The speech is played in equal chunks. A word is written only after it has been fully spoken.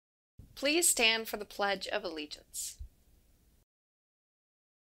Please stand for the Pledge of Allegiance.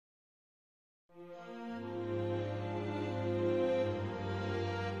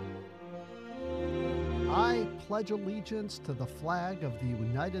 I pledge allegiance to the flag of the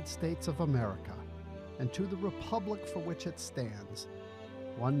United States of America and to the republic for which it stands,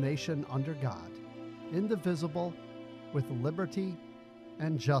 one nation under God, indivisible, with liberty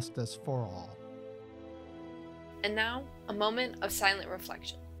and justice for all. And now, a moment of silent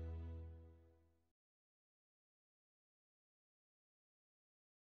reflection.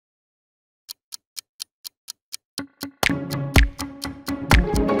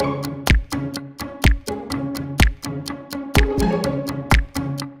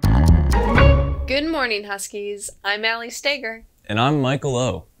 Good morning, Huskies. I'm Allie Stager. And I'm Michael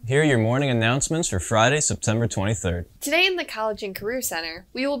O. Here are your morning announcements for Friday, September 23rd. Today in the College and Career Center,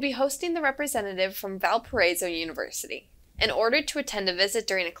 we will be hosting the representative from Valparaiso University. In order to attend a visit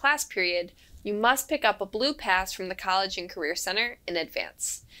during a class period, you must pick up a blue pass from the College and Career Center in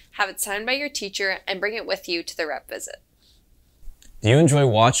advance. Have it signed by your teacher and bring it with you to the rep visit. Do you enjoy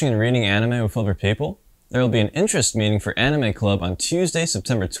watching and reading anime with other people? There will be an interest meeting for Anime Club on Tuesday,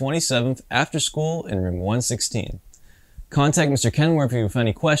 September 27th after school in room 116. Contact Mr. Kenworth if you have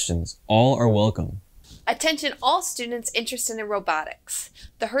any questions. All are welcome. Attention all students interested in robotics.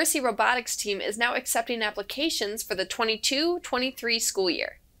 The Hersey Robotics team is now accepting applications for the 22-23 school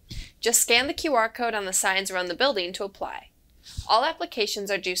year. Just scan the QR code on the signs around the building to apply. All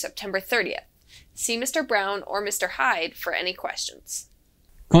applications are due September 30th. See Mr. Brown or Mr. Hyde for any questions.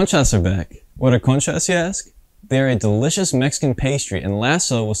 Conchas are back. What are conchas, you ask? They are a delicious Mexican pastry, and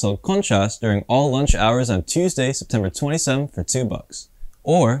Lasso will sell conchas during all lunch hours on Tuesday, September 27th for $2.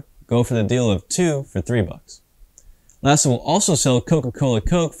 Or go for the deal of 2 for $3. Lasso will also sell Coca-Cola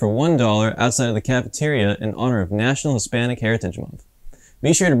Coke for $1 outside of the cafeteria in honor of National Hispanic Heritage Month.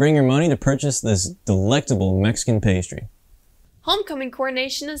 Be sure to bring your money to purchase this delectable Mexican pastry. Homecoming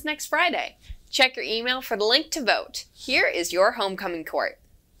coordination is next Friday. Check your email for the link to vote. Here is your homecoming court.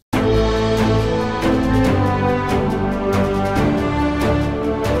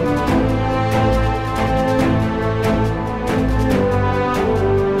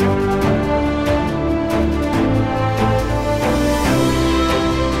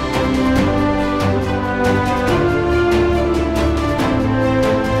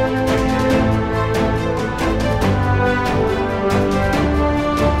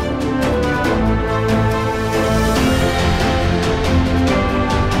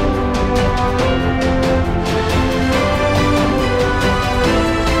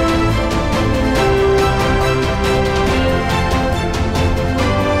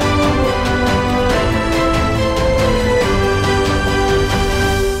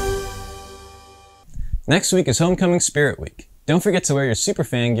 Next week is Homecoming Spirit Week. Don't forget to wear your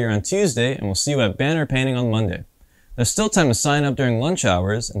Superfan gear on Tuesday, and we'll see you at banner painting on Monday. There's still time to sign up during lunch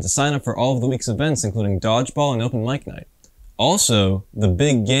hours and to sign up for all of the week's events, including dodgeball and open mic night. Also, the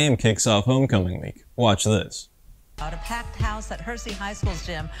big game kicks off Homecoming Week. Watch this. Out a packed house at Hersey High School's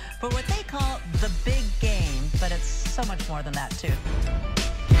gym for what they call the big game, but it's so much more than that too.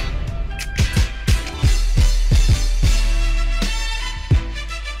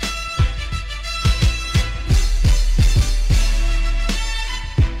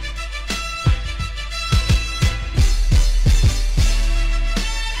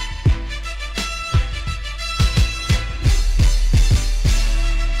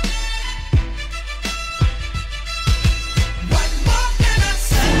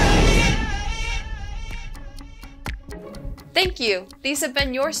 Thank you. These have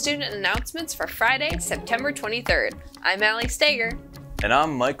been your student announcements for Friday, September 23rd. I'm Allie Stager. And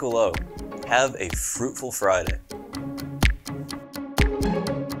I'm Michael O. Have a fruitful Friday.